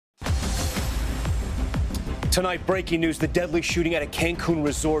Tonight, breaking news, the deadly shooting at a Cancun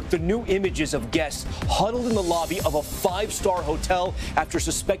resort. The new images of guests huddled in the lobby of a five-star hotel after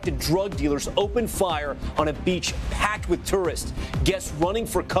suspected drug dealers opened fire on a beach packed with tourists. Guests running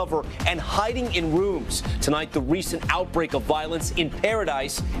for cover and hiding in rooms. Tonight, the recent outbreak of violence in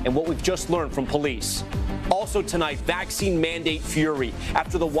Paradise and what we've just learned from police. Also tonight, vaccine mandate fury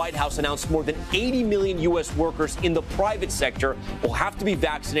after the White House announced more than 80 million U.S. workers in the private sector will have to be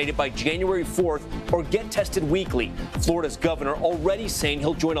vaccinated by January 4th or get tested weekly. Florida's governor already saying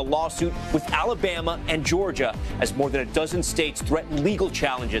he'll join a lawsuit with Alabama and Georgia as more than a dozen states threaten legal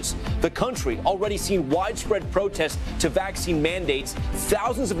challenges. The country already seen widespread protests to vaccine mandates.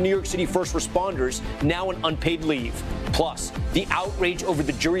 Thousands of New York City first responders now on unpaid leave. Plus, the outrage over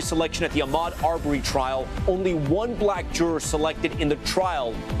the jury selection at the Ahmaud Arbery trial. Only one black juror selected in the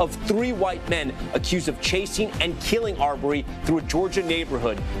trial of three white men accused of chasing and killing Arbery through a Georgia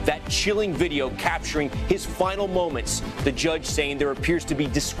neighborhood. That chilling video capturing his final moments. The judge saying there appears to be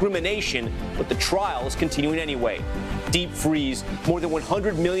discrimination, but the trial is continuing anyway. Deep freeze. More than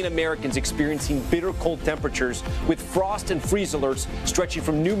 100 million Americans experiencing bitter cold temperatures with frost and freeze alerts stretching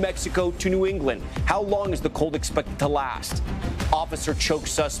from New Mexico to New England. How long is the cold expected to last? Officer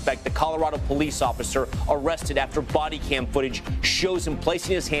chokes suspect. The Colorado police officer arrested after body cam footage shows him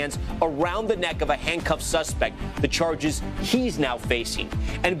placing his hands around the neck of a handcuffed suspect. The charges he's now facing.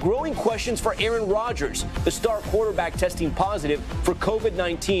 And growing questions for Aaron Rodgers, the star quarterback testing positive for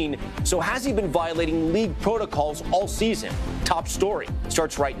COVID-19. So has he been violating league protocols all season? Top story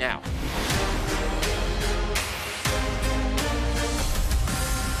starts right now.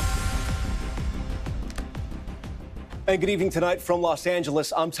 And good evening tonight from Los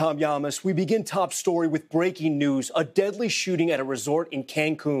Angeles. I'm Tom Llamas. We begin top story with breaking news. A deadly shooting at a resort in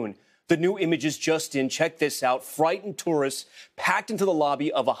Cancun. The new images just in. Check this out. Frightened tourists packed into the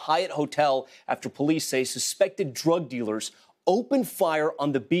lobby of a Hyatt hotel after police say suspected drug dealers opened fire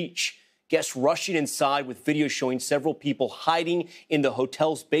on the beach. Guests rushing inside with video showing several people hiding in the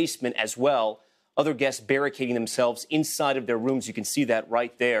hotel's basement as well. Other guests barricading themselves inside of their rooms. You can see that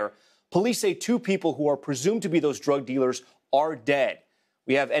right there. Police say two people who are presumed to be those drug dealers are dead.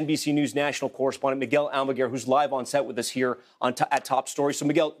 We have NBC News national correspondent Miguel Almaguer, who's live on set with us here at Top Story. So,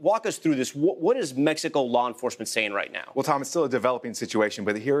 Miguel, walk us through this. What is Mexico law enforcement saying right now? Well, Tom, it's still a developing situation,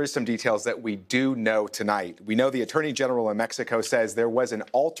 but here are some details that we do know tonight. We know the Attorney General in Mexico says there was an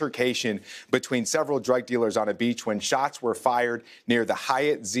altercation between several drug dealers on a beach when shots were fired near the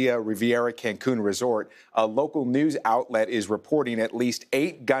Hyatt Zia Riviera Cancun resort. A local news outlet is reporting at least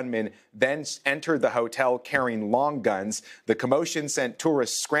 8 gunmen then entered the hotel carrying long guns. The commotion sent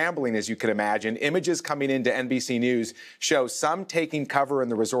tourists scrambling, as you can imagine. Images coming into NBC News show some taking cover in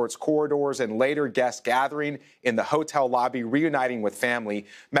the resort's corridors and later guests gathering in the hotel lobby, reuniting with family.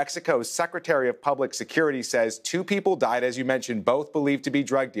 Mexico's Secretary of Public Security says 2 people died, as you mentioned, both believed to be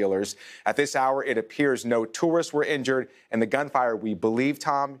drug dealers. At this hour, it appears no tourists were injured, and the gunfire, we believe,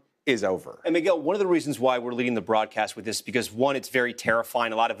 Tom, is over. And Miguel, one of the reasons why we're leading the broadcast with this is because, one, it's very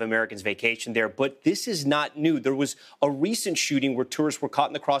terrifying. A lot of Americans vacation there, but this is not new. There was a recent shooting where tourists were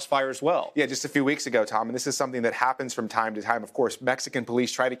caught in the crossfire as well. Yeah, just a few weeks ago, Tom, and this is something that happens from time to time. Of course, Mexican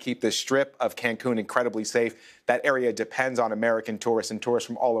police try to keep the strip of Cancun incredibly safe. That area depends on American tourists and tourists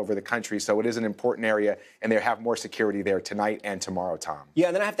from all over the country, so it is an important area, and they have more security there tonight and tomorrow, Tom. Yeah,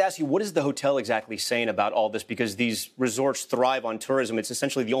 and then I have to ask you, what is the hotel exactly saying about all this? Because these resorts thrive on tourism. It's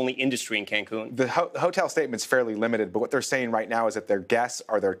essentially the only industry in Cancun. The hotel statement's fairly limited, but what they're saying right now is that their guests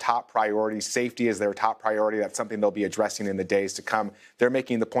are their top priority. Safety is their top priority. That's something they'll be addressing in the days to come. They're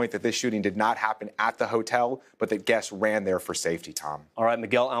making the point that this shooting did not happen at the hotel, but that guests ran there for safety, Tom. All right,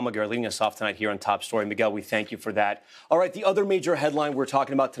 Miguel Almaguer leading us off tonight here on Top Story. Miguel, we thank you for that. All right, the other major headline we're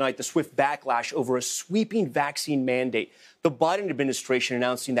talking about tonight, the swift backlash over a sweeping vaccine mandate. The Biden administration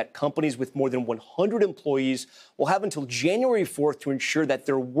announcing that companies with more than 100 employees will have until January 4th to ensure that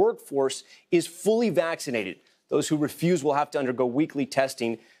their workforce is fully vaccinated. Those who refuse will have to undergo weekly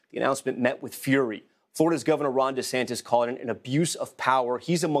testing. The announcement met with fury. Florida's Governor Ron DeSantis called it an abuse of power.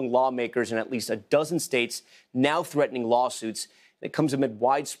 He's among lawmakers in at least a dozen states now threatening lawsuits. It comes amid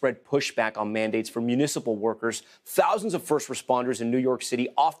widespread pushback on mandates for municipal workers. Thousands of first responders in New York City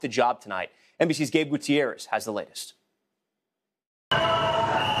off the job tonight. NBC's Gabe Gutierrez has the latest.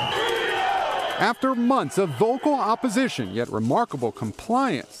 After months of vocal opposition, yet remarkable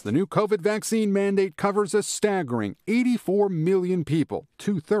compliance, the new COVID vaccine mandate covers a staggering 84 million people,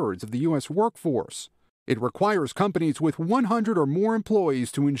 2/3 of the U.S. workforce. It requires companies with 100 or more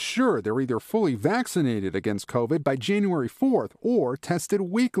employees to ensure they're either fully vaccinated against COVID by January 4th or tested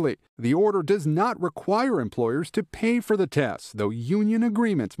weekly. The order does not require employers to pay for the tests, though union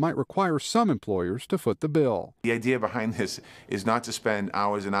agreements might require some employers to foot the bill. The idea behind this is not to spend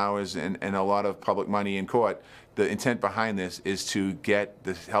hours and hours and a lot of public money in court. The intent behind this is to get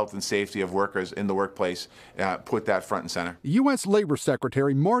the health and safety of workers in the workplace, put that front and center. U.S. Labor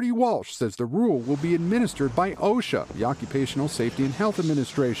Secretary Marty Walsh says the rule will be administered by OSHA, the Occupational Safety and Health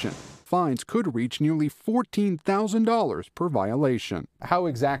Administration. Fines could reach nearly $14,000 per violation. How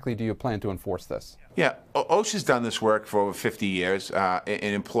exactly do you plan to enforce this? Yeah, OSHA's done this work for over 50 years, and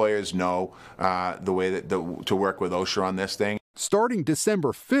employers know the way to work with OSHA on this thing. Starting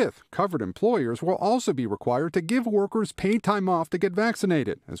December 5th, covered employers will also be required to give workers paid time off to get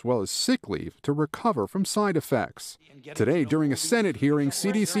vaccinated, as well as sick leave to recover from side effects. Today, during a Senate hearing,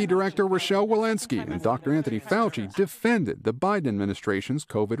 CDC Director Rochelle Walensky and Dr. Anthony Fauci defended the Biden administration's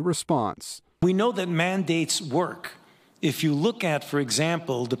COVID response. We know that mandates work. If you look at, for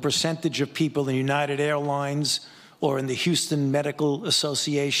example, the percentage of people in United Airlines or in the Houston Medical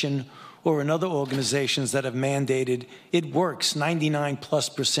Association or in other organizations that have mandated, it works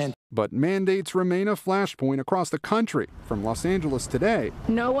 99+%. But mandates remain a flashpoint across the country. From Los Angeles Today,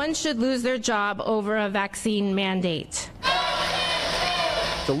 no one should lose their job over a vaccine mandate.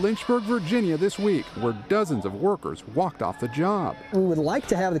 To Lynchburg, Virginia this week, where dozens of workers walked off the job. We would like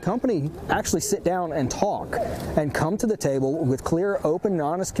to have the company actually sit down and talk and come to the table with clear, open, and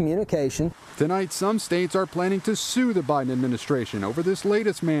honest communication. Tonight, some states are planning to sue the Biden administration over this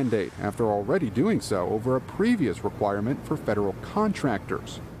latest mandate, after already doing so over a previous requirement for federal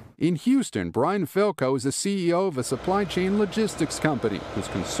contractors. In Houston, Brian Felco is the CEO of a supply chain logistics company who's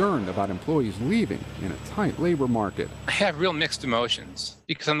concerned about employees leaving in a tight labor market. I have real mixed emotions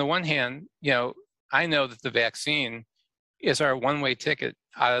because on the one hand, I know that the vaccine is our one-way ticket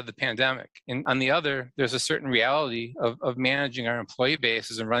out of the pandemic. And on the other, there's a certain reality of managing our employee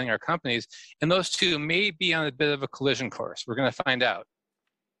bases and running our companies. And those two may be on a bit of a collision course. We're going to find out.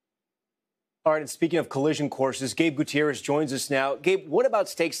 All right, and speaking of collision courses, Gabe Gutierrez joins us now. Gabe, what about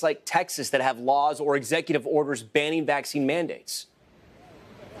states like Texas that have laws or executive orders banning vaccine mandates?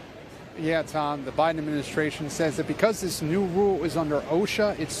 Yeah, Tom, the Biden administration says that because this new rule is under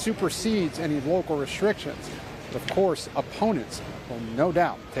OSHA, it supersedes any local restrictions. But of course, opponents will no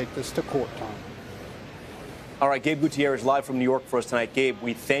doubt take this to court, Tom. All right, Gabe Gutierrez live from New York for us tonight. Gabe,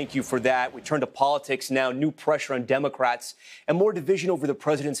 we thank you for that. We turn to politics now. New pressure on Democrats and more division over the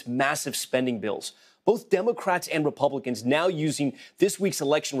president's massive spending bills. Both Democrats and Republicans now using this week's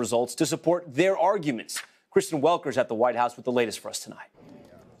election results to support their arguments. Kristen Welker's at the White House with the latest for us tonight.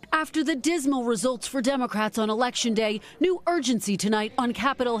 After the dismal results for Democrats on Election Day, new urgency tonight on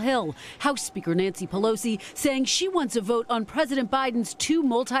Capitol Hill. House Speaker Nancy Pelosi saying she wants a vote on President Biden's $2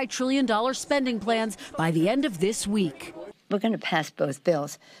 multi-trillion-dollar spending plans by the end of this week. We're going to pass both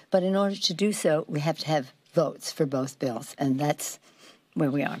bills, but in order to do so, we have to have votes for both bills, and that's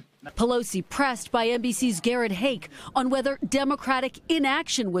where we are. Pelosi pressed by NBC's Garrett Haake on whether Democratic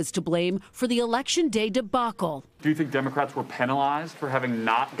inaction was to blame for the Election Day debacle. Do you think Democrats were penalized for having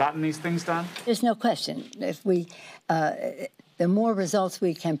not gotten these things done? There's no question. If we, the more results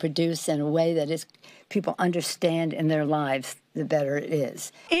we can produce in a way that is people understand in their lives, the better it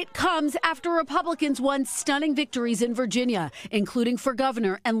is. It comes after Republicans won stunning victories in Virginia, including for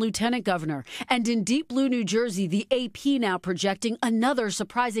governor and lieutenant governor. And in deep blue New Jersey, the AP now projecting another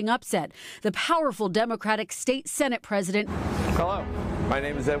surprising upset. The powerful Democratic state Senate president. Hello, my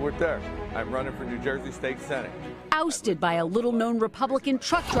name is Edward Durr. I'm running for New Jersey State Senate. Ousted by a little-known Republican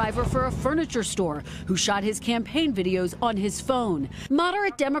truck driver for a furniture store who shot his campaign videos on his phone.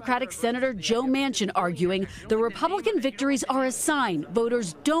 Moderate Democratic Senator Joe Manchin arguing the Republican victories are a sign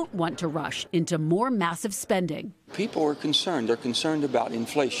voters don't want to rush into more massive spending. People are concerned. They're concerned about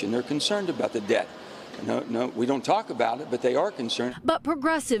inflation. They're concerned about the debt. No, we don't talk about it, but they are concerned. But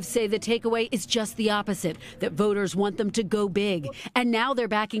progressives say the takeaway is just the opposite, that voters want them to go big. And now they're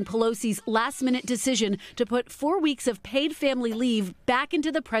backing Pelosi's last-minute decision to put 4 weeks of paid family leave back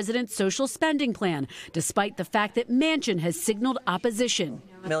into the president's social spending plan, despite the fact that Manchin has signaled opposition.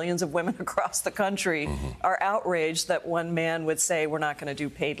 Millions of women across the country are outraged that one man would say we're not going to do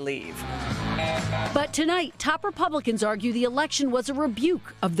paid leave. But tonight, top Republicans argue the election was a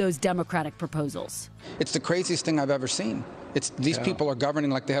rebuke of those Democratic proposals. It's the craziest thing I've ever seen. These people are governing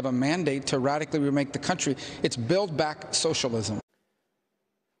like they have a mandate to radically remake the country. It's build back socialism.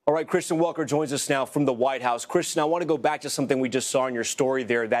 All right, Kristen Welker joins us now from the White House. Kristen, I want to go back to something we just saw in your story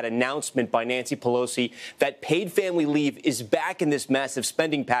there, that announcement by Nancy Pelosi that paid family leave is back in this massive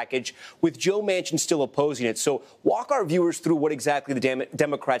spending package, with Joe Manchin still opposing it. So walk our viewers through what exactly the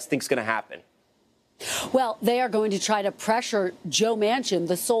Democrats think is going to happen. Well, they are going to try to pressure Joe Manchin,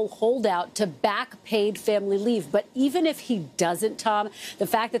 the sole holdout, to back paid family leave. But even if he doesn't, Tom, the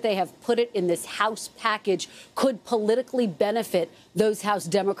fact that they have put it in this House package could politically benefit those House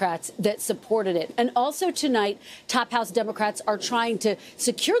Democrats that supported it. And also tonight, top House Democrats are trying to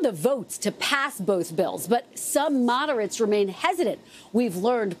secure the votes to pass both bills. But some moderates remain hesitant. We've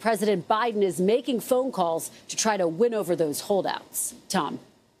learned President Biden is making phone calls to try to win over those holdouts. Tom.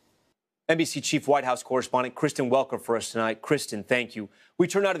 NBC Chief White House Correspondent Kristen Welker for us tonight. Kristen, thank you. We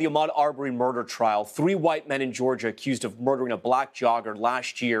turn now to the Ahmaud Arbery murder trial. 3 white men in Georgia accused of murdering a black jogger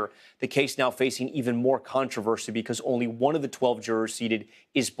last year. The case now facing even more controversy because only one of the 12 jurors seated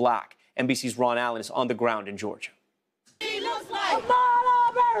is black. NBC's Ron Allen is on the ground in Georgia. He looks like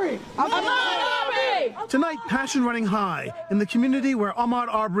Ahmaud Arbery! Ahmaud Arbery! Tonight, passion running high in the community where Ahmaud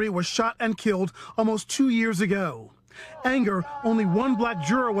Arbery was shot and killed almost 2 years ago. Anger, only one black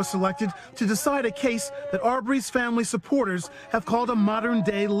juror was selected to decide a case that Arbery's family supporters have called a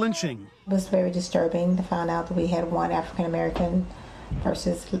modern-day lynching. It was very disturbing to find out that we had 1 African-American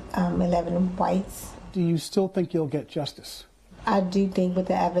versus 11 whites. Do you still think you'll get justice? I do think with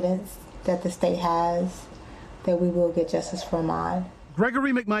the evidence that the state has that we will get justice for Ahmaud.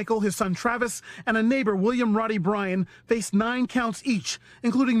 Gregory McMichael, his son Travis, and a neighbor, William Roddy Bryan, faced 9 counts each,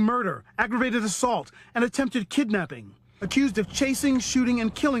 including murder, aggravated assault, and attempted kidnapping. Accused of chasing, shooting,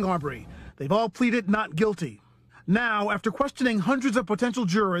 and killing Arbery, they've all pleaded not guilty. Now, after questioning hundreds of potential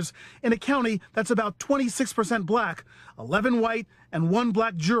jurors in a county that's about 26% black, 11 white and 1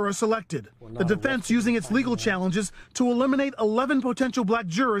 black juror selected. The defense using its legal challenges to eliminate 11 potential black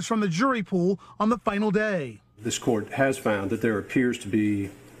jurors from the jury pool on the final day. This court has found that there appears to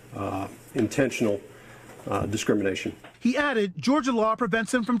be intentional discrimination. He added Georgia law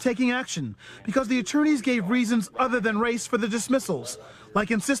prevents him from taking action because the attorneys gave reasons other than race for the dismissals,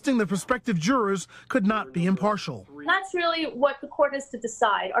 like insisting the prospective jurors could not be impartial. That's really what the court has to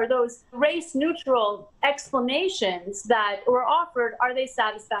decide. Are those race-neutral explanations that were offered, are they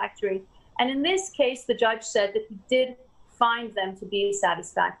satisfactory? And in this case, the judge said that he did find them to be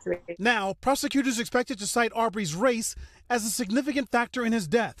satisfactory. Now, prosecutors expected to cite Arbery's race as a significant factor in his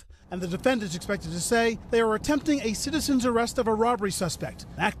death, and the defendants expected to say they are attempting a citizen's arrest of a robbery suspect,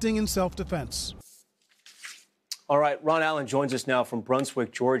 acting in self-defense. All right, Ron Allen joins us now from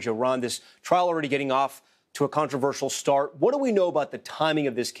Brunswick, Georgia. Ron, this trial already getting off to a controversial start. What do we know about the timing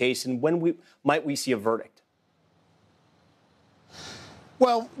of this case, and when might we see a verdict?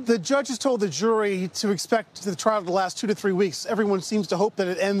 Well, the judge has told the jury to expect the trial to last 2 to 3 weeks. Everyone seems to hope that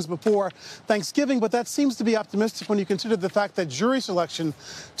it ends before Thanksgiving, but that seems to be optimistic when you consider the fact that jury selection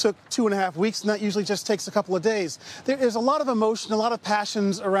took 2.5 weeks, and that usually just takes a couple of days. There is a lot of emotion, a lot of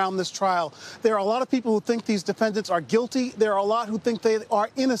passions around this trial. There are a lot of people who think these defendants are guilty. There are a lot who think they are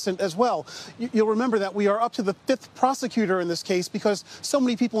innocent as well. You'll remember that we are up to the 5th prosecutor in this case because so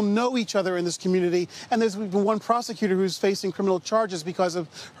many people know each other in this community, and there's even one prosecutor who's facing criminal charges because of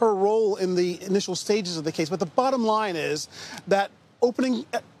her role in the initial stages of the case. But the bottom line is that opening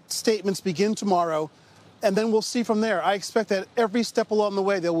statements begin tomorrow, and then we'll see from there. I expect that every step along the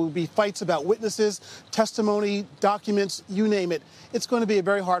way there will be fights about witnesses, testimony, documents, you name it. It's going to be a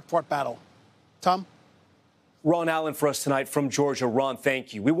very hard-fought battle. Tom? Ron Allen for us tonight from Georgia. Ron,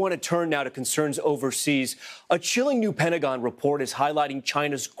 thank you. We want to turn now to concerns overseas. A chilling new Pentagon report is highlighting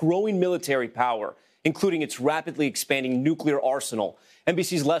China's growing military power, including its rapidly expanding nuclear arsenal.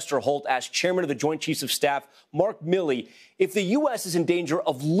 NBC's Lester Holt asked Chairman of the Joint Chiefs of Staff, Mark Milley, if the U.S. is in danger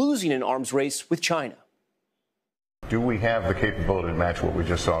of losing an arms race with China. Do we have the capability to match what we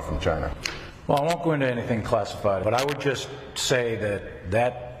just saw from China? Well, I won't go into anything classified, but I would just say that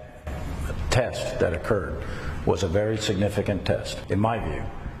that test that occurred was a very significant test. In my view,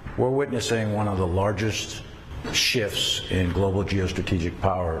 we're witnessing one of the largest shifts in global geostrategic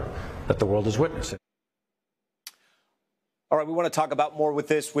power that the world is witnessing. All right, we want to talk about more with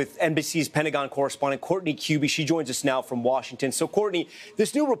this with NBC's Pentagon correspondent Courtney Cubie. She joins us now from Washington. So, Courtney,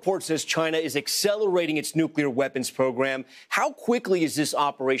 this new report says China is accelerating its nuclear weapons program. How quickly is this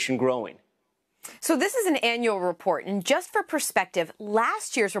operation growing? So this is an annual report, and just for perspective,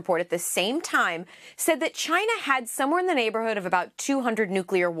 last year's report at the same time said that China had somewhere in the neighborhood of about 200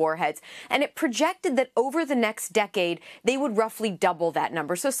 nuclear warheads, and it projected that over the next decade, they would roughly double that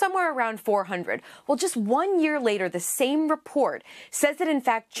number, so somewhere around 400. Well, just 1 year later, the same report says that, in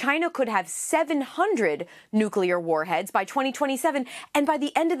fact, China could have 700 nuclear warheads by 2027, and by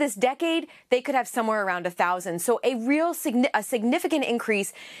the end of this decade, they could have somewhere around 1,000. So a significant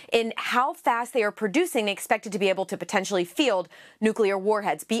increase in how fast they are producing and expected to be able to potentially field nuclear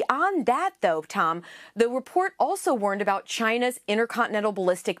warheads. Beyond that, though, Tom, the report also warned about China's intercontinental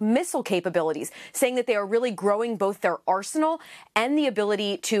ballistic missile capabilities, saying that they are really growing both their arsenal and the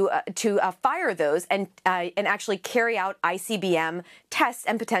ability to fire those and actually carry out ICBM tests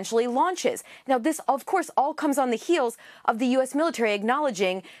and potentially launches. Now, this, of course, all comes on the heels of the U.S. military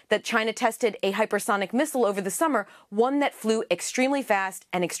acknowledging that China tested a hypersonic missile over the summer, one that flew extremely fast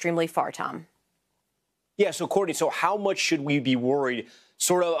and extremely far, Tom. Yeah, so Courtney, so how much should we be worried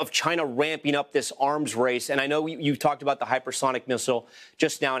sort of China ramping up this arms race? And I know you talked about the hypersonic missile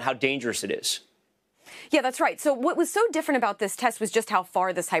just now and how dangerous it is. Yeah, that's right. So what was so different about this test was just how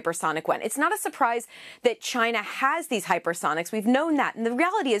far this hypersonic went. It's not a surprise that China has these hypersonics. We've known that. And the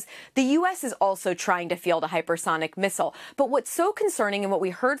reality is the U.S. is also trying to field a hypersonic missile. But what's so concerning, and what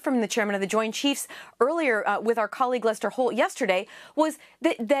we heard from the chairman of the Joint Chiefs earlier with our colleague Lester Holt yesterday, was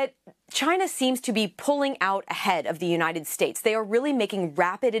that China seems to be pulling out ahead of the United States. They are really making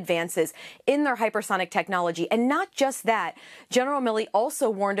rapid advances in their hypersonic technology. And not just that, General Milley also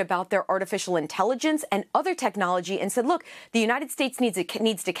warned about their artificial intelligence and other technology and said, look, the United States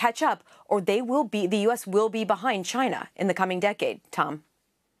needs to catch up, or the U.S. will be behind China in the coming decade. Tom.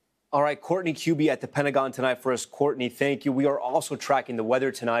 All right, Courtney Kuby at the Pentagon tonight for us. Courtney, thank you. We are also tracking the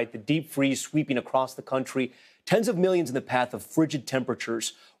weather tonight. The deep freeze sweeping across the country. Tens of millions in the path of frigid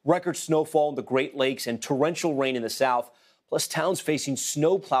temperatures, record snowfall in the Great Lakes, and torrential rain in the south, plus towns facing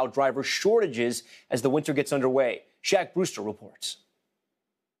snowplow driver shortages as the winter gets underway. Shaq Brewster reports.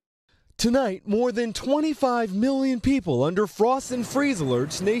 Tonight, more than 25 million people under frost and freeze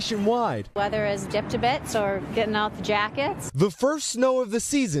alerts nationwide. Weather is dipped a bit, so we're getting out the jackets. The first snow of the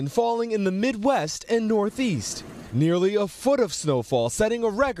season falling in the Midwest and Northeast. Nearly a foot of snowfall, setting a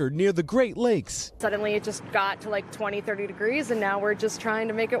record near the Great Lakes. Suddenly it just got to like 20, 30 degrees, and now we're just trying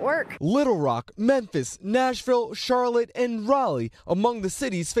to make it work. Little Rock, Memphis, Nashville, Charlotte, and Raleigh among the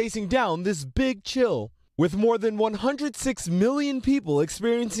cities facing down this big chill. With more than 106 million people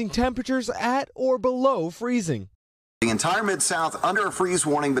experiencing temperatures at or below freezing. The entire Mid-South under a freeze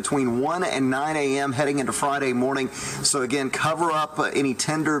warning between 1 and 9 a.m. heading into Friday morning. So again, cover up any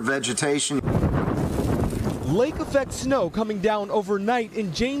tender vegetation. Lake effect snow coming down overnight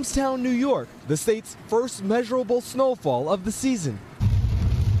in Jamestown, New York, the state's first measurable snowfall of the season.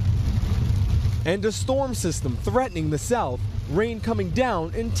 And a storm system threatening the south, rain coming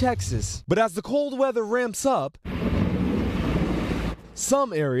down in Texas. But as the cold weather ramps up,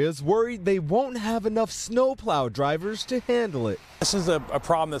 some areas worried they won't have enough snowplow drivers to handle it. This is a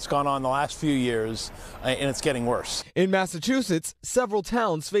problem that's gone on the last few years, and it's getting worse. In Massachusetts, several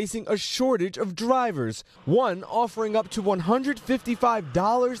towns facing a shortage of drivers, one offering up to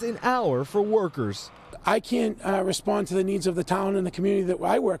 $155 an hour for workers. I can't respond to the needs of the town and the community that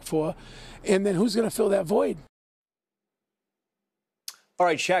I work for, and then who's going to fill that void? All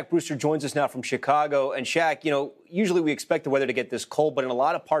right, Shaq Brewster joins us now from Chicago. And Shaq, you know, usually we expect the weather to get this cold, but in a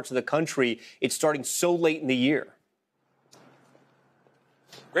lot of parts of the country, it's starting so late in the year.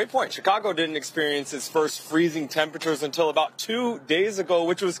 Great point. Chicago didn't experience its first freezing temperatures until about 2 days ago,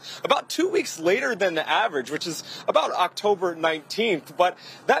 which was about 2 weeks later than the average, which is about October 19th. But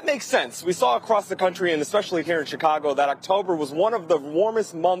that makes sense. We saw across the country, and especially here in Chicago, that October was one of the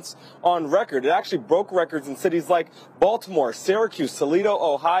warmest months on record. It actually broke records in cities like Baltimore, Syracuse, Toledo,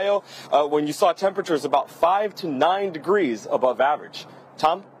 Ohio, when you saw temperatures about 5 to 9 degrees above average.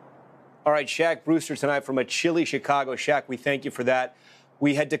 Tom? All right, Shaq Brewster tonight from a chilly Chicago. Shaq, we thank you for that.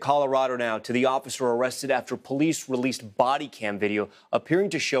 We head to Colorado now to the officer arrested after police released body cam video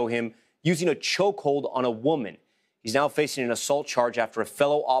appearing to show him using a chokehold on a woman. He's now facing an assault charge after a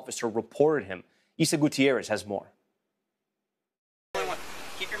fellow officer reported him. Isa Gutierrez has more.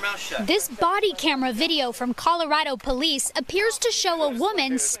 Keep your mouth shut. This body camera video from Colorado police appears to show a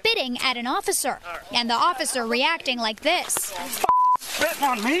woman spitting at an officer, and the officer reacting like this. Spit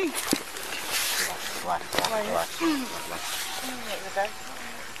on me?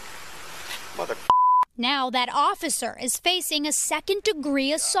 Now that officer is facing a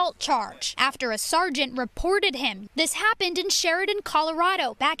second-degree assault charge after a sergeant reported him. This happened in Sheridan,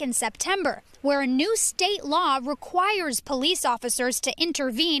 Colorado back in September. where a new state law requires police officers to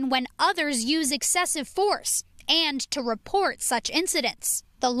intervene when others use excessive force and to report such incidents.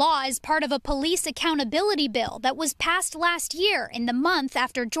 The law is part of a police accountability bill that was passed last year in the month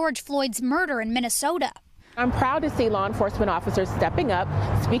after George Floyd's murder in Minnesota. I'm proud to see law enforcement officers stepping up,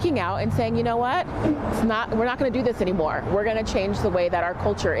 speaking out, and saying, you know what, we're not going to do this anymore. We're going to change the way that our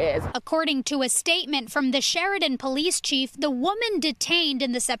culture is. According to a statement from the Sheridan police chief, the woman detained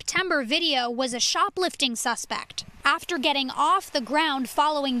in the September video was a shoplifting suspect. After getting off the ground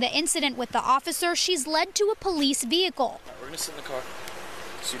following the incident with the officer, she's led to a police vehicle. We're going to sit in the car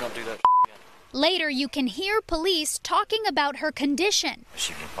so you don't do that again. Later, you can hear police talking about her condition. Is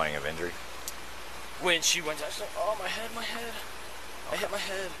she complaining of injury? When she went, I said, oh, my head. I hit my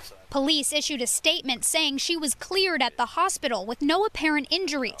head. Police issued a statement saying she was cleared at the hospital with no apparent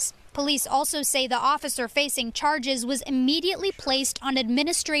injuries. Police also say the officer facing charges was immediately placed on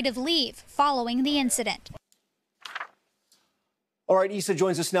administrative leave following the incident. All right, Issa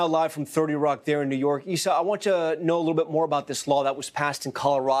joins us now live from 30 Rock there in New York. Issa, I want to know a little bit more about this law that was passed in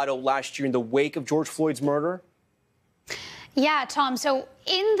Colorado last year in the wake of George Floyd's murder. Yeah, Tom. So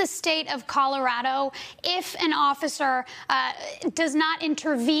in the state of Colorado, if an officer does not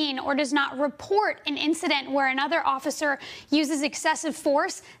intervene or does not report an incident where another officer uses excessive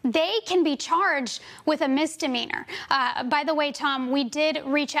force, they can be charged with a misdemeanor. By the way, Tom, we did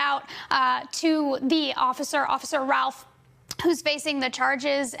reach out to the Officer Ralph, who's facing the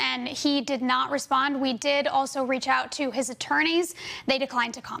charges, and he did not respond. We did also reach out to his attorneys. They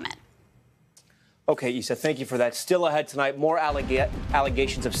declined to comment. Okay, Issa, thank you for that. Still ahead tonight, more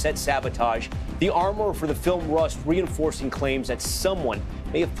allegations of set sabotage. The armorer for the film Rust reinforcing claims that someone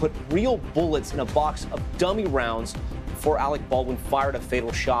may have put real bullets in a box of dummy rounds before Alec Baldwin fired a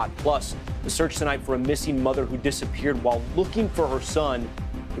fatal shot. Plus, the search tonight for a missing mother who disappeared while looking for her son.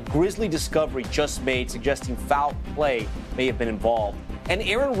 The grisly discovery just made suggesting foul play may have been involved. And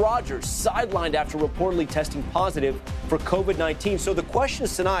Aaron Rodgers sidelined after reportedly testing positive for COVID-19. So the question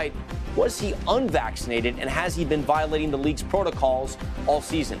is tonight, was he unvaccinated and has he been violating the league's protocols all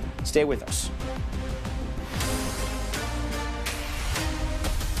season? Stay with us.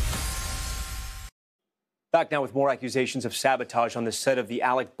 Back now with more accusations of sabotage on the set of the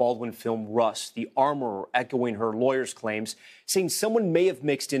Alec Baldwin film Rust. The armorer echoing her lawyer's claims, saying someone may have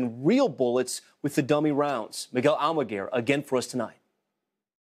mixed in real bullets with the dummy rounds. Miguel Almaguer again for us tonight.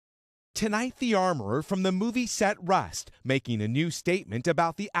 Tonight, the armorer from the movie set Rust making a new statement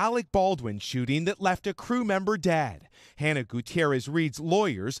about the Alec Baldwin shooting that left a crew member dead. Hannah Gutierrez-Reed's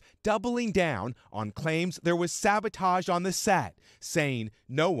lawyers doubling down on claims there was sabotage on the set, saying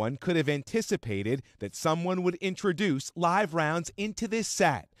no one could have anticipated that someone would introduce live rounds into this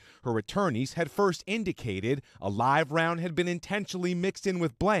set. Her attorneys had first indicated a live round had been intentionally mixed in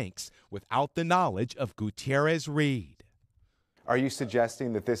with blanks without the knowledge of Gutierrez-Reed. Are you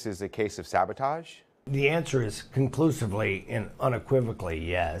suggesting that this is a case of sabotage? The answer is conclusively and unequivocally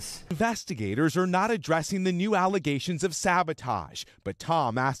yes. Investigators are not addressing the new allegations of sabotage, but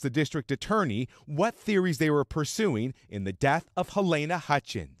Tom asked the district attorney what theories they were pursuing in the death of Helena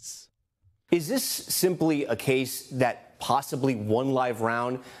Hutchins. Is this simply a case that possibly one live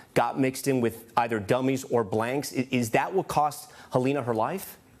round got mixed in with either dummies or blanks? Is that what cost Helena her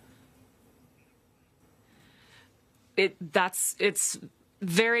life? It's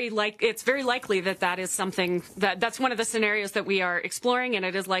very likely that is something that's one of the scenarios that we are exploring, and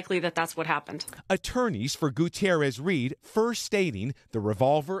it is likely that that's what happened. Attorneys for Gutierrez-Reed first stating the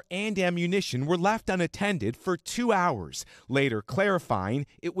revolver and ammunition were left unattended for 2 hours, later clarifying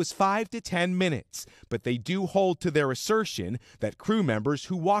it was 5 to 10 minutes. But they do hold to their assertion that crew members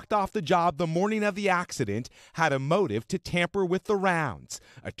who walked off the job the morning of the accident had a motive to tamper with the rounds.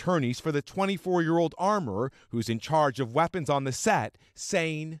 Attorneys for the 24-year-old armorer, who's in charge of weapons on the set,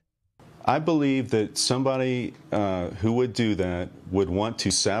 saying, I believe that somebody who would do that would want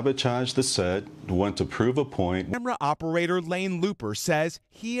to sabotage the set, want to prove a point. Camera operator Lane Looper says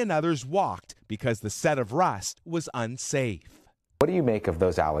he and others walked because the set of Rust was unsafe. What do you make of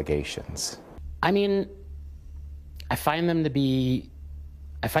those allegations? I mean, I find them to be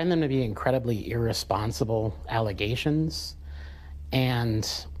incredibly irresponsible allegations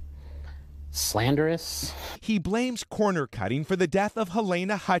and slanderous. He blames corner cutting for the death of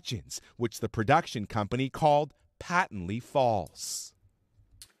Helena Hutchins, which the production company called patently false.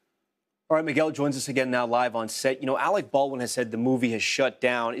 All right, Miguel joins us again now live on set. You know, Alec Baldwin has said the movie has shut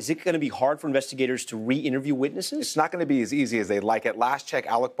down. Is it going to be hard for investigators to re-interview witnesses? It's not going to be as easy as they'd like. At last check,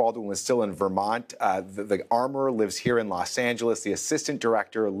 Alec Baldwin was still in Vermont. The armorer lives here in Los Angeles. The assistant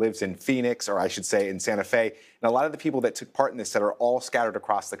director lives in Phoenix, or I should say in Santa Fe. And a lot of the people that took part in this set are all scattered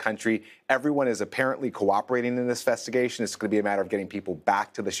across the country. Everyone is apparently cooperating in this investigation. It's going to be a matter of getting people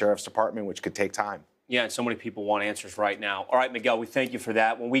back to the sheriff's department, which could take time. Yeah, and so many people want answers right now. All right, Miguel, we thank you for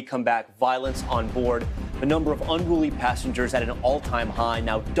that. When we come back, violence on board, the number of unruly passengers at an all-time high.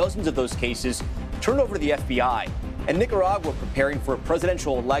 Now, dozens of those cases turned over to the FBI. And Nicaragua preparing for a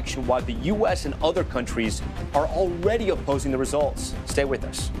presidential election while the U.S. and other countries are already opposing the results. Stay with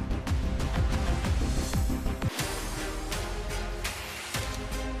us.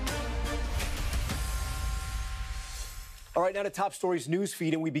 All right, now to Top Stories news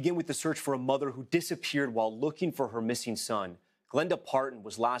feed, and we begin with the search for a mother who disappeared while looking for her missing son. Glenda Parton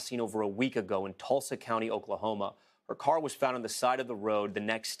was last seen over a week ago in Tulsa County, Oklahoma. Her car was found on the side of the road the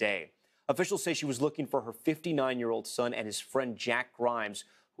next day. Officials say she was looking for her 59-year-old son and his friend Jack Grimes,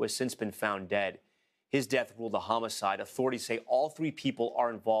 who has since been found dead. His death ruled a homicide. Authorities say all three people are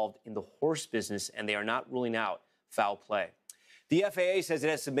involved in the horse business, and they are not ruling out foul play. The FAA says it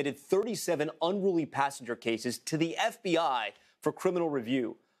has submitted 37 unruly passenger cases to the FBI for criminal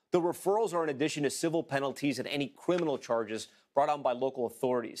review. The referrals are in addition to civil penalties and any criminal charges brought on by local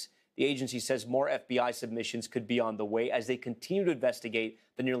authorities. The agency says more FBI submissions could be on the way as they continue to investigate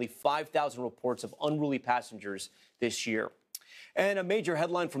the nearly 5,000 reports of unruly passengers this year. And a major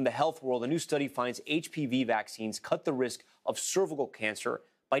headline from the health world, a new study finds HPV vaccines cut the risk of cervical cancer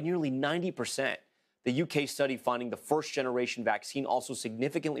by nearly 90%. The UK study finding the first-generation vaccine also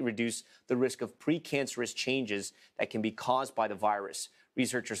significantly reduced the risk of precancerous changes that can be caused by the virus.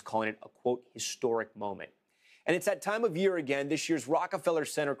 Researchers calling it a, quote, historic moment. And it's that time of year again. This year's Rockefeller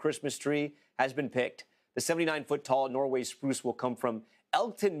Center Christmas tree has been picked. The 79-foot-tall Norway spruce will come from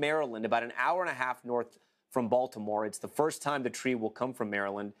Elkton, Maryland, about an hour and a half north from Baltimore. It's the first time the tree will come from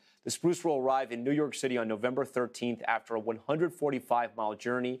Maryland. The spruce will arrive in New York City on November 13th after a 145-mile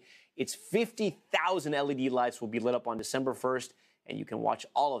journey. Its 50,000 LED lights will be lit up on December 1st, and you can watch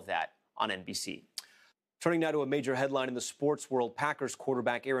all of that on NBC. Turning now to a major headline in the sports world, Packers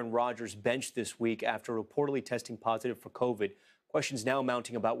quarterback Aaron Rodgers benched this week after reportedly testing positive for COVID. Questions now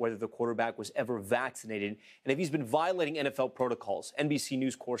mounting about whether the quarterback was ever vaccinated and if he's been violating NFL protocols. NBC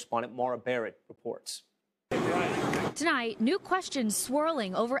News correspondent Mara Barrett reports. Tonight, new questions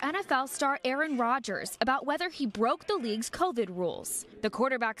swirling over NFL star Aaron Rodgers about whether he broke the league's COVID rules. The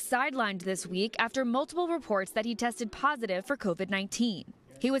quarterback sidelined this week after multiple reports that he tested positive for COVID-19.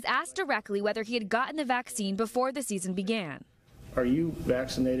 He was asked directly whether he had gotten the vaccine before the season began. Are you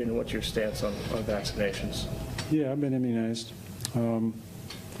vaccinated, and what's your stance on vaccinations? Yeah, I've been immunized. You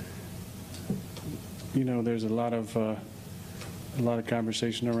know, there's a lot of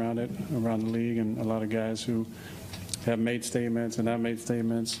conversation around it, around the league, and a lot of guys who have made statements and I've made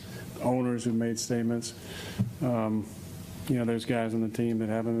statements, owners who've made statements. You know, there's guys on the team that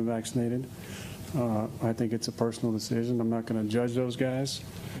haven't been vaccinated. I think it's a personal decision. I'm not going to judge those guys.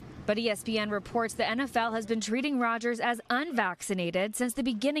 But ESPN reports the NFL has been treating Rodgers as unvaccinated since the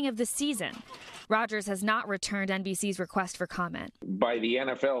beginning of the season. Rodgers has not returned NBC's request for comment. By the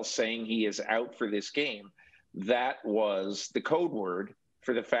NFL saying he is out for this game, that was the code word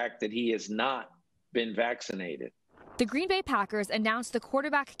for the fact that he has not been vaccinated. The Green Bay Packers announced the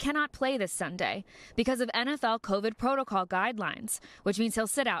quarterback cannot play this Sunday because of NFL COVID protocol guidelines, which means he'll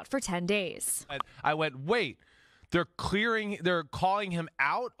sit out for 10 days. I went, wait, they're calling him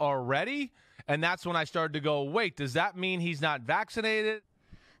out already? And that's when I started to go, wait, does that mean he's not vaccinated?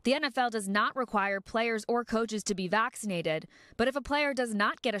 The NFL does not require players or coaches to be vaccinated, but if a player does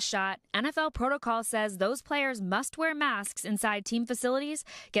not get a shot, NFL protocol says those players must wear masks inside team facilities,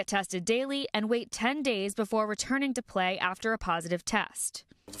 get tested daily, and wait 10 days before returning to play after a positive test.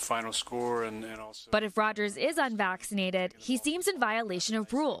 The final score and also... But if Rodgers is unvaccinated, he seems in violation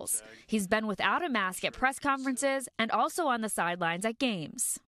of rules. He's been without a mask at press conferences and also on the sidelines at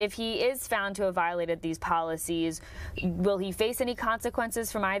games. If he is found to have violated these policies, will he face any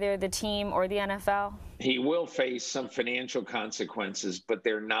consequences from either the team or the NFL? He will face some financial consequences, but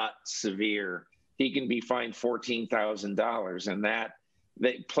they're not severe. He can be fined $14,000, and that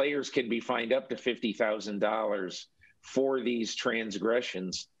players can be fined up to $50,000 for these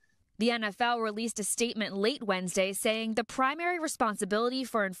transgressions. The NFL released a statement late Wednesday saying the primary responsibility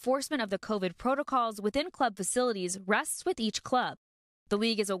for enforcement of the COVID protocols within club facilities rests with each club. The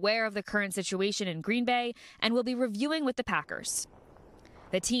league is aware of the current situation in Green Bay and will be reviewing with the Packers.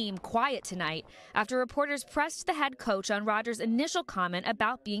 The team quiet tonight after reporters pressed the head coach on Rodgers' initial comment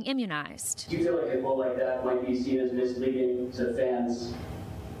about being immunized. Do you feel like a quote like that might be seen as misleading to fans?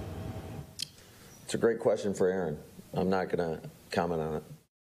 It's a great question for Aaron. I'm not going to comment on it.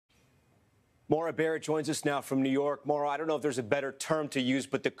 Maura Barrett joins us now from New York. Maura, I don't know if there's a better term to use,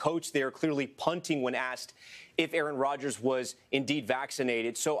 but the coach there clearly punting when asked if Aaron Rodgers was indeed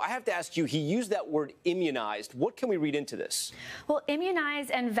vaccinated. So I have to ask you, he used that word immunized. What can we read into this? Well, immunized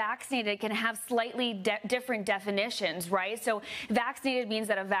and vaccinated can have slightly different definitions, right? So vaccinated means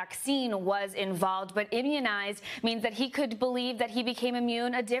that a vaccine was involved, but immunized means that he could believe that he became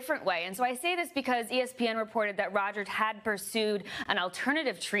immune a different way. And so I say this because ESPN reported that Rodgers had pursued an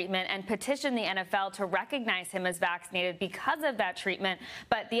alternative treatment and petitioned the NFL to recognize him as vaccinated because of that treatment,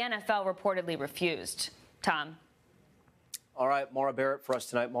 but the NFL reportedly refused. Tom. All right, Maura Barrett for us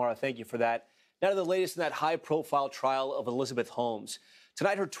tonight. Maura, thank you for that. Now to the latest in that high-profile trial of Elizabeth Holmes.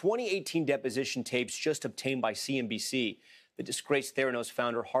 Tonight, her 2018 deposition tapes just obtained by CNBC. The disgraced Theranos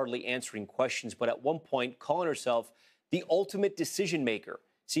founder hardly answering questions, but at one point calling herself the ultimate decision-maker.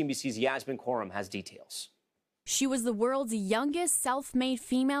 CNBC's Yasmin Khorram has details. She was the world's youngest self-made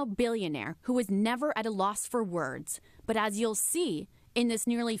female billionaire who was never at a loss for words. But as you'll see, in this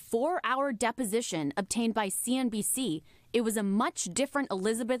nearly 4-hour deposition obtained by CNBC, it was a much different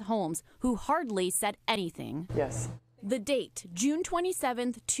Elizabeth Holmes who hardly said anything. Yes. The date, June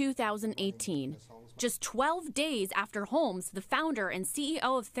 27th, 2018. Just 12 days after Holmes, the founder and CEO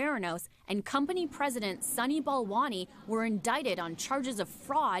of Theranos, and company president Sunny Balwani were indicted on charges of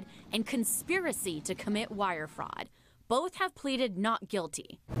fraud and conspiracy to commit wire fraud. Both have pleaded not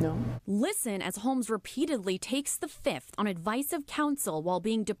guilty. No. Listen as Holmes repeatedly takes the fifth on advice of counsel while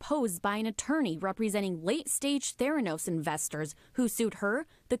being deposed by an attorney representing late-stage Theranos investors who sued her,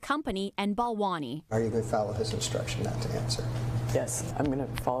 the company, and Balwani. Are you going to follow his instruction not to answer? Yes, I'm going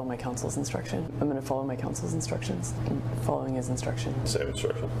to follow my counsel's instruction. I'm going to follow my counsel's instructions. I'm following his instruction. Same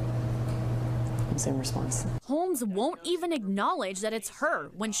instruction. Same response. Holmes won't even acknowledge that it's her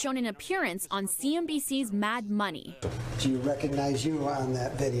when shown an appearance on CNBC's Mad Money. Do you recognize you on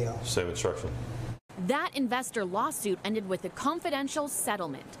that video? Same instruction. That investor lawsuit ended with a confidential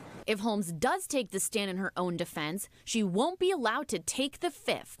settlement. If Holmes does take the stand in her own defense, she won't be allowed to take the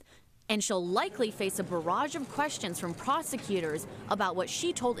fifth, and she'll likely face a barrage of questions from prosecutors about what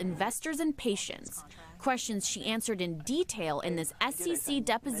she told investors and patients. Questions she answered in detail in this SEC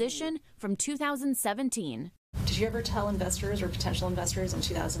deposition from 2017. Did you ever tell investors or potential investors in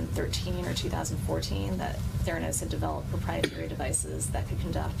 2013 or 2014 that Theranos had developed proprietary devices that could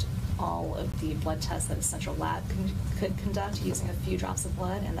conduct all of the blood tests that a central lab could conduct using a few drops of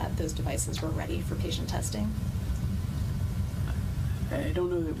blood, and that those devices were ready for patient testing? I don't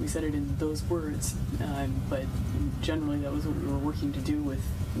know that we said it in those words, but generally that was what we were working to do with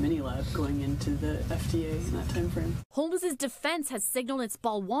Minilab going into the FDA in that time frame. Holmes' defense has signaled it's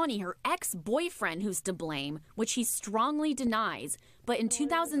Balwani, her ex-boyfriend, who's to blame, which he strongly denies. But in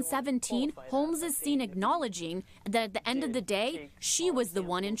 2017, Holmes is seen acknowledging that at the end of the day, she was the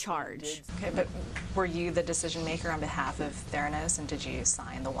one in charge. Okay, but were you the decision maker on behalf of Theranos, and did you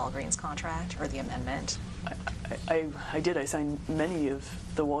sign the Walgreens contract or the amendment? I did. I signed many of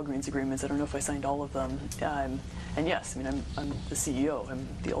the Walgreens agreements. I don't know if I signed all of them. And yes, I mean, I'm the CEO. I'm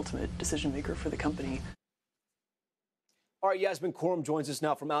the ultimate decision maker for the company. All right, Yasmin Khorram joins us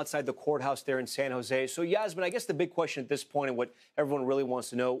now from outside the courthouse there in San Jose. So, Yasmin, I guess the big question at this point and what everyone really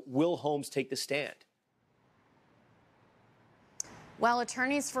wants to know, will Holmes take the stand? Well,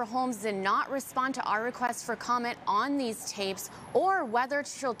 attorneys for Holmes did not respond to our request for comment on these tapes or whether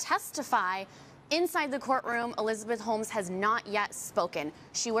she'll testify. Inside the courtroom, Elizabeth Holmes has not yet spoken.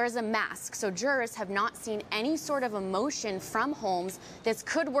 She wears a mask, so jurors have not seen any sort of emotion from Holmes. This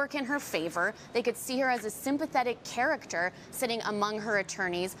could work in her favor. They could see her as a sympathetic character sitting among her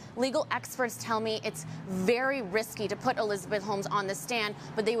attorneys. Legal experts tell me it's very risky to put Elizabeth Holmes on the stand,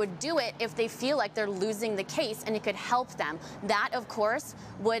 but they would do it if they feel like they're losing the case and it could help them. That, of course,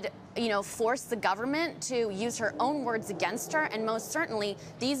 would force the government to use her own words against her, and most certainly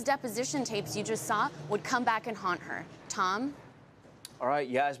these deposition tapes you just saw would come back and haunt her. Tom? All right,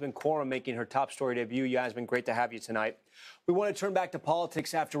 Yasmin Khorram making her top story debut. Yasmin, great to have you tonight. We want to turn back to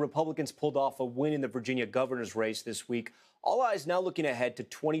politics after Republicans pulled off a win in the Virginia governor's race this week. All eyes now looking ahead to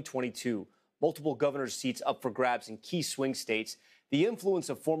 2022. Multiple governor's seats up for grabs in key swing states. The influence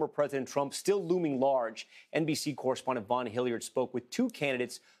of former President Trump still looming large. NBC correspondent Vaughn Hilliard spoke with two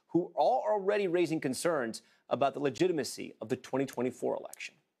candidates who are already raising concerns about the legitimacy of the 2024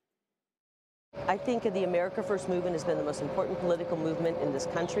 election. I think the America First movement has been the most important political movement in this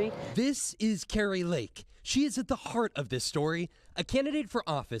country. This is Kari Lake. She is at the heart of this story, a candidate for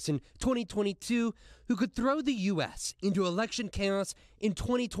office in 2022 who could throw the U.S. into election chaos in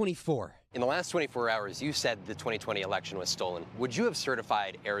 2024. In the last 24 hours, you said the 2020 election was stolen. Would you have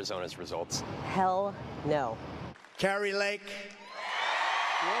certified Arizona's results? Hell no. Kari Lake.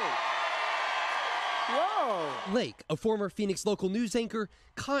 Whoa. Lake, a former Phoenix local news anchor,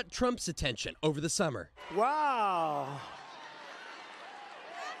 caught Trump's attention over the summer. Wow.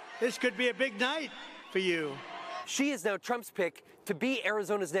 This could be a big night for you. She is now Trump's pick to be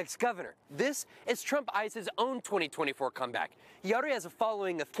Arizona's next governor. This is Trump eyes his own 2024 comeback. He already has a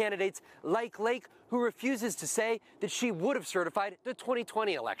following of candidates like Lake, who refuses to say that she would have certified the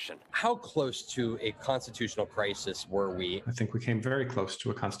 2020 election. How close to a constitutional crisis were we? I think we came very close to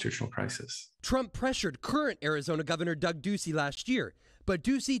a constitutional crisis. Trump pressured current Arizona Governor Doug Ducey last year, but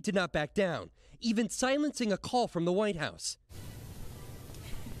Ducey did not back down, even silencing a call from the White House,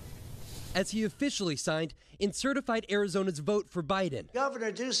 as he officially signed and certified Arizona's vote for Biden.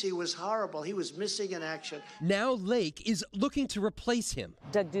 Governor Ducey was horrible. He was missing in action. Now Lake is looking to replace him.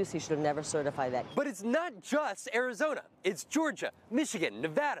 Doug Ducey should have never certified that. But it's not just Arizona. It's Georgia, Michigan,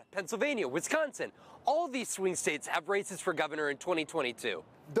 Nevada, Pennsylvania, Wisconsin. All these swing states have races for governor in 2022.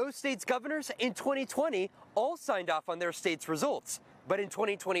 Those states' governors in 2020 all signed off on their state's results. But in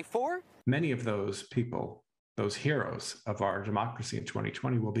 2024? Many of those people, those heroes of our democracy in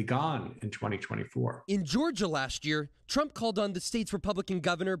 2020, will be gone in 2024. In Georgia last year, Trump called on the state's Republican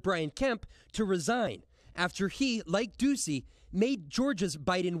governor, Brian Kemp, to resign after he, like Ducey, made Georgia's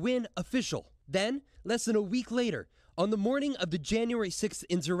Biden win official. Then, less than a week later, on the morning of the January 6th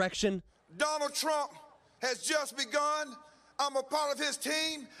insurrection, Donald Trump has just begun. I'm a part of his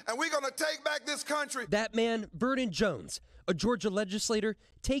team, and we're going to take back this country. That man, Vernon Jones, a Georgia legislator,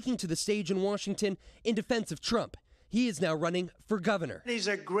 taking to the stage in Washington in defense of Trump. He is now running for governor. He's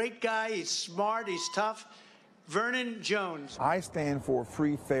a great guy. He's smart. He's tough. Vernon Jones. I stand for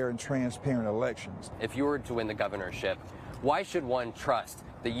free, fair, and transparent elections. If you were to win the governorship, why should one trust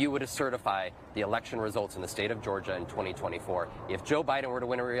that you would certify the election results in the state of Georgia in 2024 if Joe Biden were to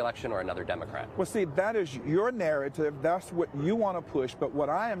win a re-election or another Democrat? Well, see, that is your narrative. That's what you want to push. But what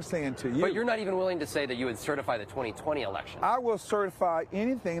I am saying to you... But you're not even willing to say that you would certify the 2020 election. I will certify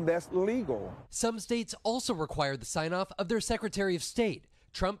anything that's legal. Some states also require the sign-off of their Secretary of State.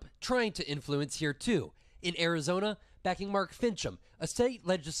 Trump trying to influence here, too. In Arizona, backing Mark Finchem, a state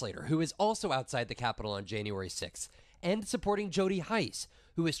legislator who is also outside the Capitol on January 6th, and supporting Jody Hice,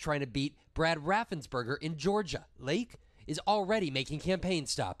 who is trying to beat Brad Raffensperger in Georgia. Lake is already making campaign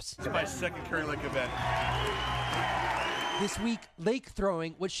stops. It's my second Kari Lake event. This week, Lake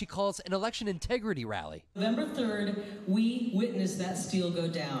throwing what she calls an election integrity rally. November 3rd, we witnessed that steel go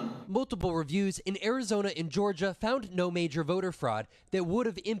down. Multiple reviews in Arizona and Georgia found no major voter fraud that would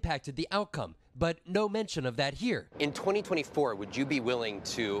have impacted the outcome, but no mention of that here. In 2024, would you be willing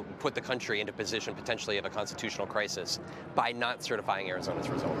to put the country into position potentially of a constitutional crisis by not certifying Arizona's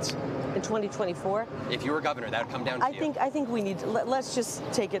results? In 2024? If you were governor, that would come down to you. I think we need to, let's just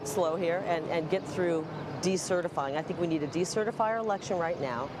take it slow here and get through decertifying. I think we need to decertify our election right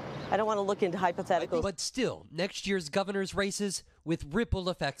now. I don't want to look into hypotheticals. But still, next year's governor's races with ripple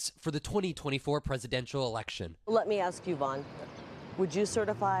effects for the 2024 presidential election. Let me ask you, Vaughn, would you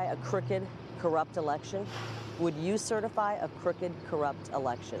certify a crooked, corrupt election? Would you certify a crooked, corrupt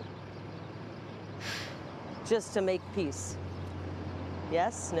election? Just to make peace?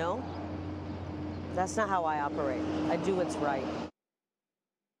 Yes? No? That's not how I operate. I do what's right.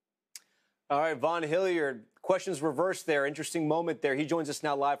 All right, Vaughn Hilliard, questions reversed there. Interesting moment there. He joins us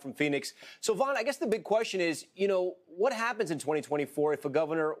now live from Phoenix. So, Vaughn, I guess the big question is, what happens in 2024 if a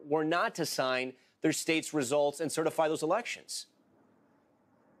governor were not to sign their state's results and certify those elections?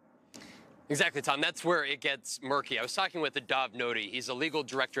 Exactly, Tom. That's where it gets murky. I was talking with Adav Nodi. He's a legal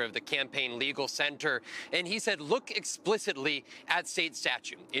director of the Campaign Legal Center, and he said, look explicitly at state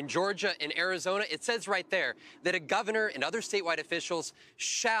statute. In Georgia and Arizona, it says right there that a governor and other statewide officials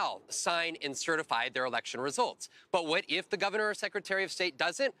shall sign and certify their election results. But what if the governor or secretary of state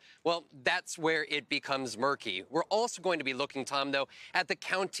doesn't? Well, that's where it becomes murky. We're also going to be looking, Tom, though, at the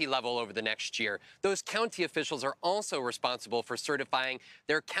county level over the next year. Those county officials are also responsible for certifying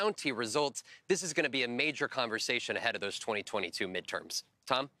their county results. This is going to be a major conversation ahead of those 2022 midterms.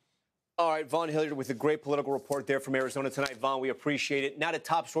 Tom? All right, Vaughn Hilliard with a great political report there from Arizona tonight. Vaughn, we appreciate it. Now to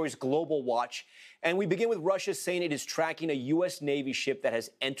top stories, Global Watch. And we begin with Russia saying it is tracking a U.S. Navy ship that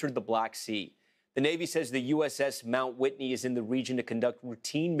has entered the Black Sea. The Navy says the USS Mount Whitney is in the region to conduct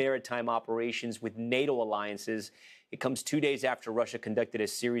routine maritime operations with NATO alliances. It comes 2 days after Russia conducted a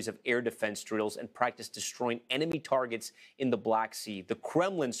series of air defense drills and practiced destroying enemy targets in the Black Sea. The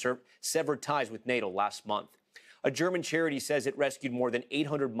Kremlin severed ties with NATO last month. A German charity says it rescued more than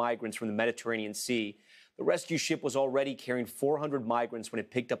 800 migrants from the Mediterranean Sea. The rescue ship was already carrying 400 migrants when it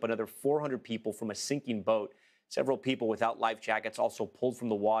picked up another 400 people from a sinking boat. Several people without life jackets also pulled from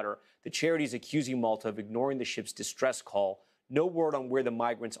the water. The charity is accusing Malta of ignoring the ship's distress call. No word on where the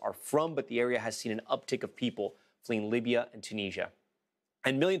migrants are from, but the area has seen an uptick of people fleeing Libya and Tunisia.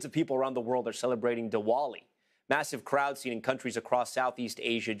 And millions of people around the world are celebrating Diwali. Massive crowds seen in countries across Southeast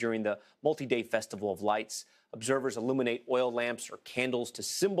Asia during the multi-day festival of lights. Observers illuminate oil lamps or candles to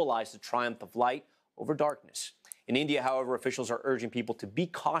symbolize the triumph of light over darkness. In India, however, officials are urging people to be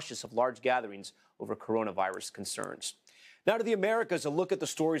cautious of large gatherings over coronavirus concerns. Now to the Americas, a look at the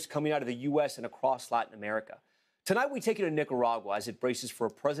stories coming out of the U.S. and across Latin America. Tonight, we take you to Nicaragua as it braces for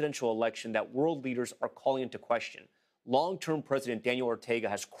a presidential election that world leaders are calling into question. Long-term President Daniel Ortega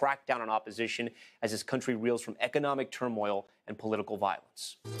has cracked down on opposition as his country reels from economic turmoil and political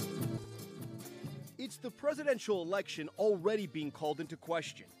violence. It's the presidential election already being called into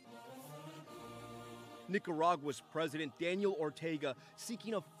question. Nicaragua's President Daniel Ortega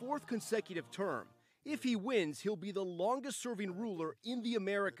seeking a fourth consecutive term. If he wins, he'll be the longest-serving ruler in the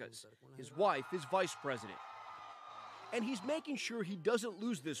Americas. His wife is vice president. And he's making sure he doesn't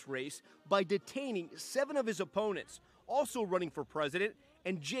lose this race by detaining 7 of his opponents, also running for president,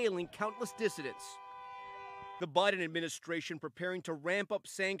 and jailing countless dissidents. The Biden administration preparing to ramp up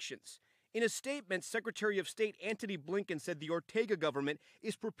sanctions. In a statement, Secretary of State Antony Blinken said the Ortega government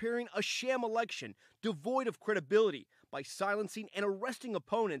is preparing a sham election devoid of credibility by silencing and arresting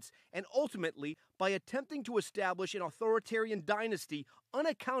opponents and ultimately by attempting to establish an authoritarian dynasty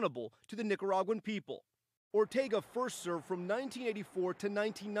unaccountable to the Nicaraguan people. Ortega first served from 1984 to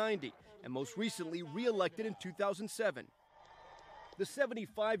 1990 and most recently re-elected in 2007. The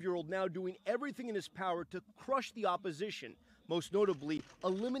 75-year-old now doing everything in his power to crush the opposition, most notably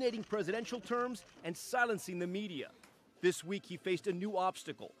eliminating presidential terms and silencing the media. This week he faced a new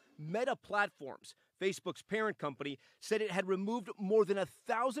obstacle. Meta Platforms, Facebook's parent company, said it had removed more than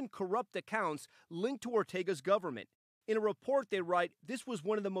 1,000 corrupt accounts linked to Ortega's government. In a report they write, this was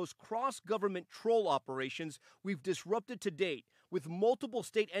one of the most cross-government troll operations we've disrupted to date, with multiple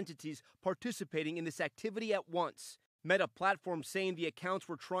state entities participating in this activity at once. Meta Platforms saying the accounts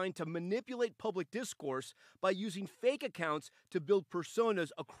were trying to manipulate public discourse by using fake accounts to build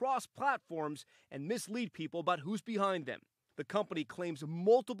personas across platforms and mislead people about who's behind them. The company claims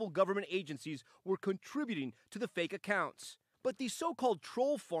multiple government agencies were contributing to the fake accounts. But these so-called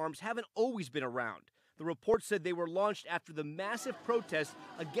troll farms haven't always been around. The report said they were launched after the massive protests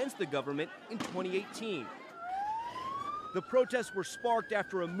against the government in 2018. The protests were sparked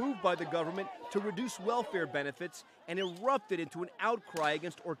after a move by the government to reduce welfare benefits and erupted into an outcry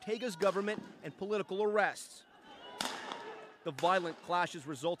against Ortega's government and political arrests. The violent clashes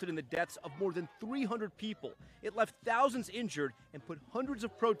resulted in the deaths of more than 300 people. It left thousands injured and put hundreds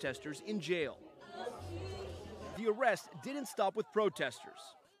of protesters in jail. The arrest didn't stop with protesters.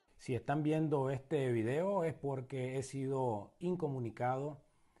 Si están viendo este video es porque he sido incomunicado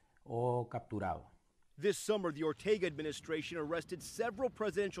o capturado. This summer, the Ortega administration arrested several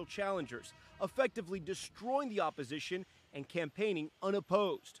presidential challengers, effectively destroying the opposition and campaigning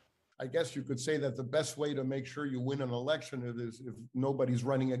unopposed. I guess you could say that the best way to make sure you win an election is if nobody's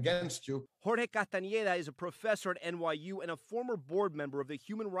running against you. Jorge Castañeda is a professor at NYU and a former board member of the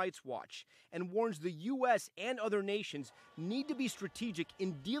Human Rights Watch, and warns the U.S. and other nations need to be strategic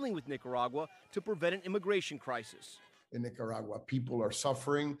in dealing with Nicaragua to prevent an immigration crisis. In Nicaragua, people are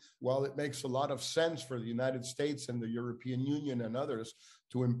suffering. While it makes a lot of sense for the United States and the European Union and others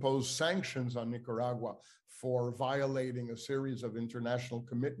to impose sanctions on Nicaragua for violating a series of international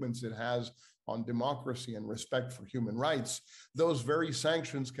commitments it has on democracy and respect for human rights, those very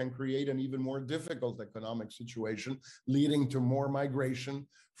sanctions can create an even more difficult economic situation, leading to more migration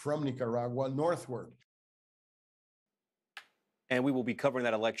from Nicaragua northward. And we will be covering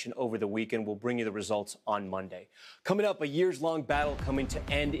that election over the weekend. We'll bring you the results on Monday. Coming up, a years-long battle coming to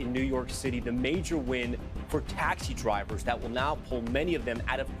end in New York City. The major win for taxi drivers that will now pull many of them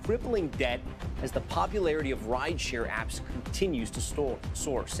out of crippling debt as the popularity of rideshare apps continues to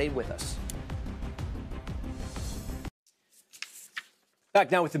soar. Stay with us.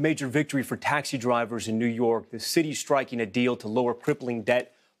 Back now with the major victory for taxi drivers in New York. The city striking a deal to lower crippling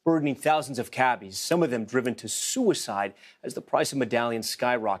debt, burdening thousands of cabbies, some of them driven to suicide as the price of medallions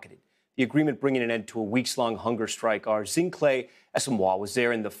skyrocketed. The agreement bringing an end to a weeks-long hunger strike. Our Zincle Esamwa was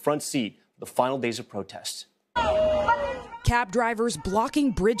there in the front seat for the final days of protests. Cab drivers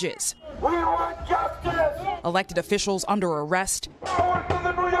blocking bridges. We want justice. Elected officials under arrest.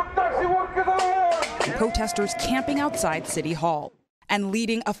 Protesters camping outside City Hall and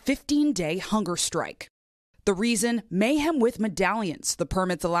leading a 15-day hunger strike. The reason? Mayhem with medallions, the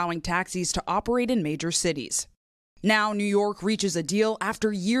permits allowing taxis to operate in major cities. Now New York reaches a deal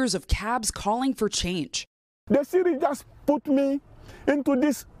after years of cabs calling for change. The city just put me into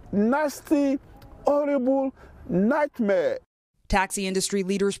this nasty, horrible nightmare. Taxi industry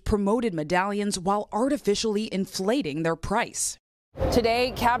leaders promoted medallions while artificially inflating their price.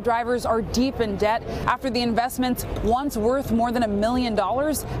 Today, cab drivers are deep in debt after the investments, once worth more than $1 million,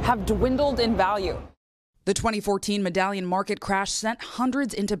 have dwindled in value. The 2014 medallion market crash sent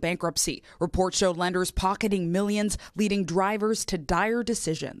hundreds into bankruptcy. Reports show lenders pocketing millions, leading drivers to dire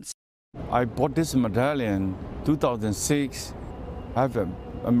decisions. I bought this medallion 2006. I have an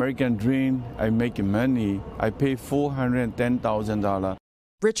American dream. I'm making money. I paid $410,000.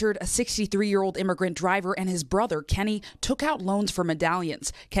 Richard, a 63-year-old immigrant driver, and his brother, Kenny, took out loans for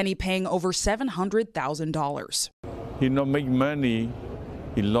medallions, Kenny paying over $700,000. He not make money.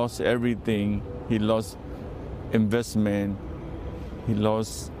 He lost everything. He lost investment. He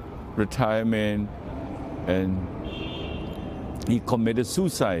lost retirement. And he committed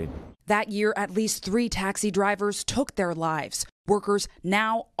suicide. That year, at least 3 taxi drivers took their lives. Workers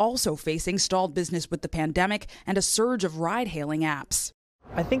now also facing stalled business with the pandemic and a surge of ride-hailing apps.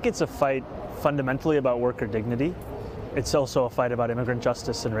 I think it's a fight fundamentally about worker dignity. It's also a fight about immigrant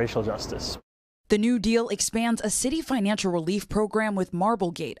justice and racial justice. The new deal expands a city financial relief program with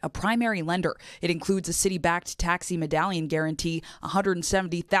Marblegate, a primary lender. It includes a city-backed taxi medallion guarantee,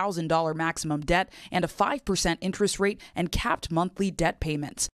 $170,000 maximum debt, and a 5% interest rate and capped monthly debt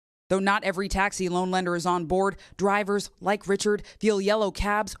payments. Though not every taxi loan lender is on board, drivers like Richard feel yellow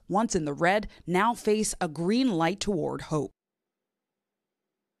cabs, once in the red, now face a green light toward hope.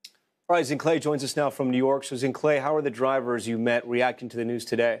 All right, Zinclay joins us now from New York. So, Zinclay, how are the drivers you met reacting to the news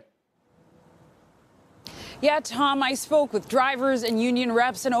today? Yeah, Tom, I spoke with drivers and union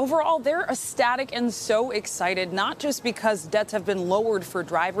reps, and overall, they're ecstatic and so excited, not just because debts have been lowered for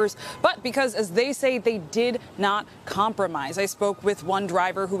drivers, but because, as they say, they did not compromise. I spoke with one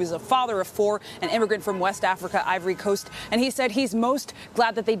driver who is a father of 4, an immigrant from West Africa, Ivory Coast, and he said he's most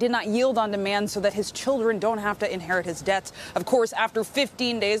glad that they did not yield on demand so that his children don't have to inherit his debts. Of course, after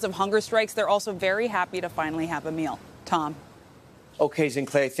 15 days of hunger strikes, they're also very happy to finally have a meal. Tom. Okay,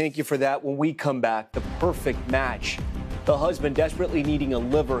 Zinclay, thank you for that. When we come back, the perfect match. The husband desperately needing a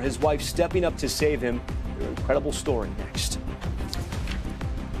liver, his wife stepping up to save him. Your incredible story next.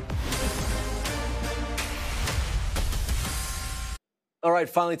 All right,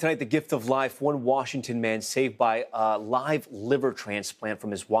 finally tonight, the gift of life. One Washington man saved by a live liver transplant from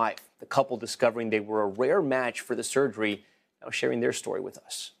his wife. The couple discovering they were a rare match for the surgery, now sharing their story with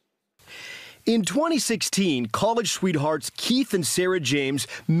us. In 2016, college sweethearts Keith and Sarah James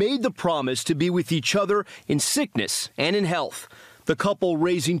made the promise to be with each other in sickness and in health. The couple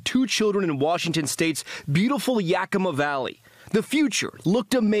raising 2 children in Washington State's beautiful Yakima Valley. The future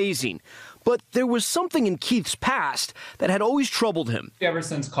looked amazing, but there was something in Keith's past that had always troubled him. Ever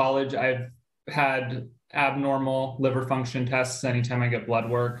since college, I've had abnormal liver function tests anytime I get blood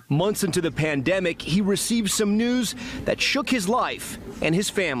work. Months into the pandemic, he received some news that shook his life and his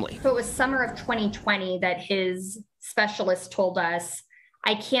family. So it was summer of 2020 that his specialist told us,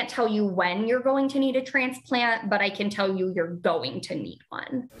 I can't tell you when you're going to need a transplant, but I can tell you you're going to need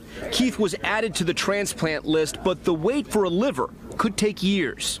one. Keith was added to the transplant list, but the wait for a liver could take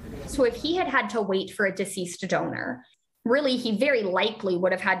years. So if he had had to wait for a deceased donor, really, he very likely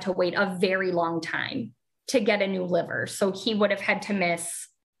would have had to wait a very long time to get a new liver. So he would have had to miss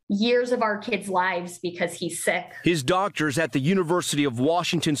years of our kids' lives because he's sick. His doctors at the University of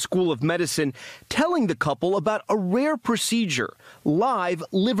Washington School of Medicine telling the couple about a rare procedure, live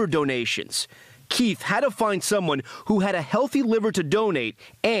liver donations. Keith had to find someone who had a healthy liver to donate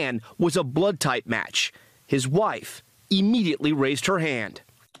and was a blood type match. His wife immediately raised her hand.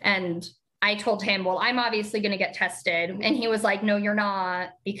 And I told him, well, I'm obviously going to get tested. And he was like, no, you're not,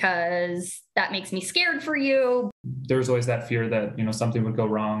 because that makes me scared for you. There's always that fear that, something would go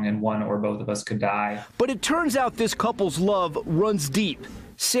wrong and one or both of us could die. But it turns out this couple's love runs deep.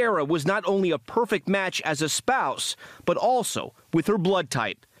 Sarah was not only a perfect match as a spouse, but also with her blood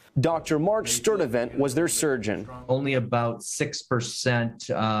type. Dr. Mark Sturdivant was their surgeon. Only about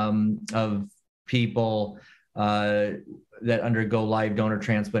 6% of people that undergo live donor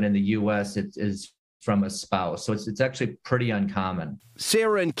transplant in the U.S. is from a spouse. So it's actually pretty uncommon.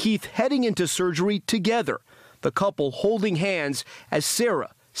 Sarah and Keith heading into surgery together, the couple holding hands as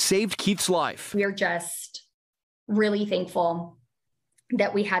Sarah saved Keith's life. We're just really thankful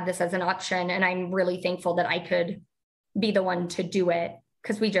that we had this as an option. And I'm really thankful that I could be the one to do it,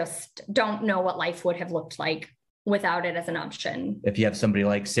 because we just don't know what life would have looked like without it as an option. If you have somebody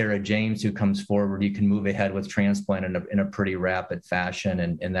like Sarah James who comes forward, you can move ahead with transplant in a pretty rapid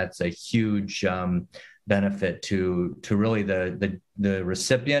fashion. And that's a huge benefit to really the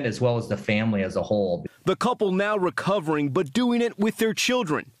recipient as well as the family as a whole. The couple now recovering, but doing it with their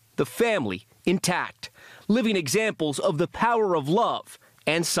children, the family intact, living examples of the power of love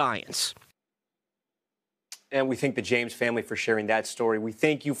and science. And we thank the James family for sharing that story. We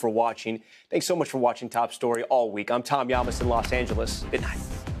thank you for watching. Thanks so much for watching Top Story all week. I'm Tom Llamas in Los Angeles. Good night.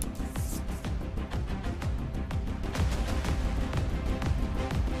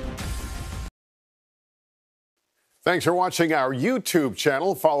 Thanks for watching our YouTube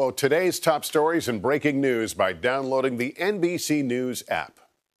channel. Follow today's top stories and breaking news by downloading the NBC News app.